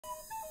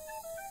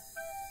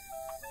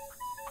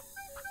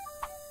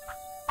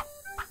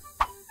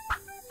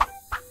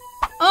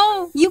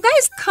you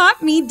guys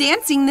caught me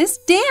dancing this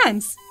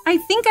dance. I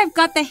think I've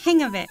got the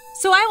hang of it,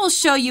 so I will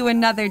show you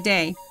another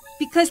day.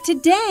 Because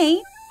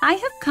today, I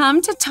have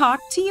come to talk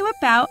to you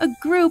about a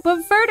group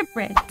of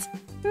vertebrates,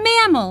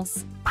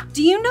 mammals.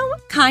 Do you know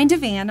what kind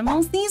of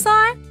animals these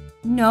are?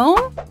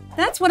 No?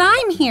 That's what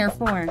I'm here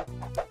for.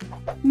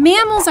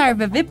 Mammals are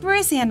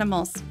viviparous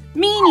animals,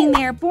 meaning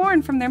they are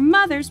born from their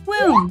mother's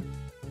womb.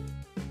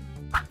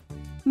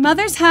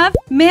 Mothers have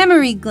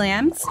mammary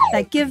glands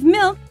that give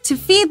milk to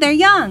feed their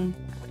young.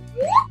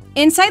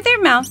 Inside their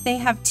mouth, they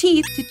have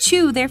teeth to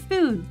chew their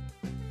food.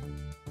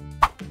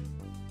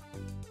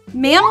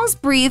 Mammals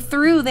breathe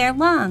through their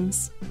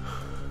lungs.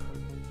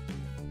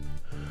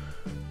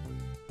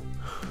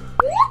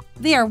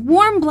 They are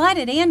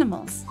warm-blooded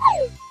animals.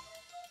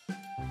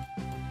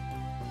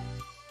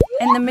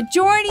 And the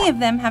majority of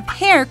them have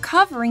hair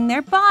covering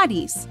their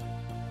bodies.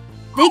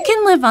 They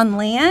can live on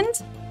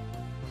land,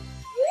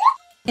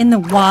 in the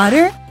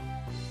water,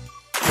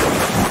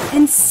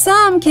 and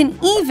some can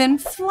even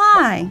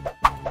fly.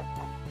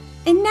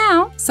 And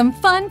now, some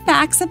fun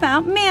facts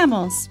about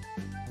mammals.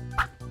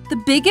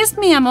 The biggest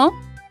mammal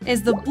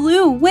is the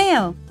blue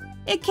whale.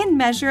 It can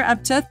measure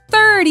up to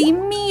 30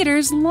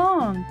 meters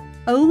long,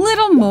 a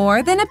little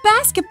more than a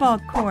basketball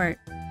court.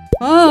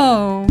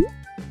 Oh!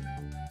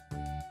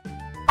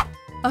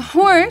 A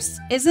horse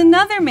is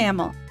another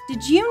mammal.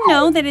 Did you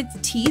know that its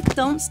teeth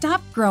don't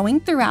stop growing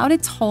throughout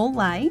its whole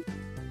life?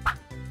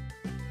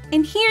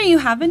 And here you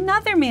have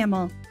another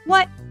mammal.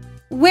 What?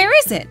 Where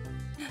is it?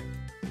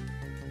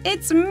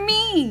 It's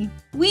me!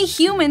 We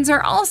humans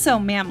are also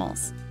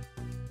mammals.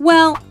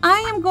 Well, I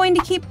am going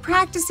to keep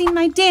practicing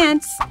my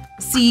dance.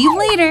 See you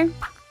later.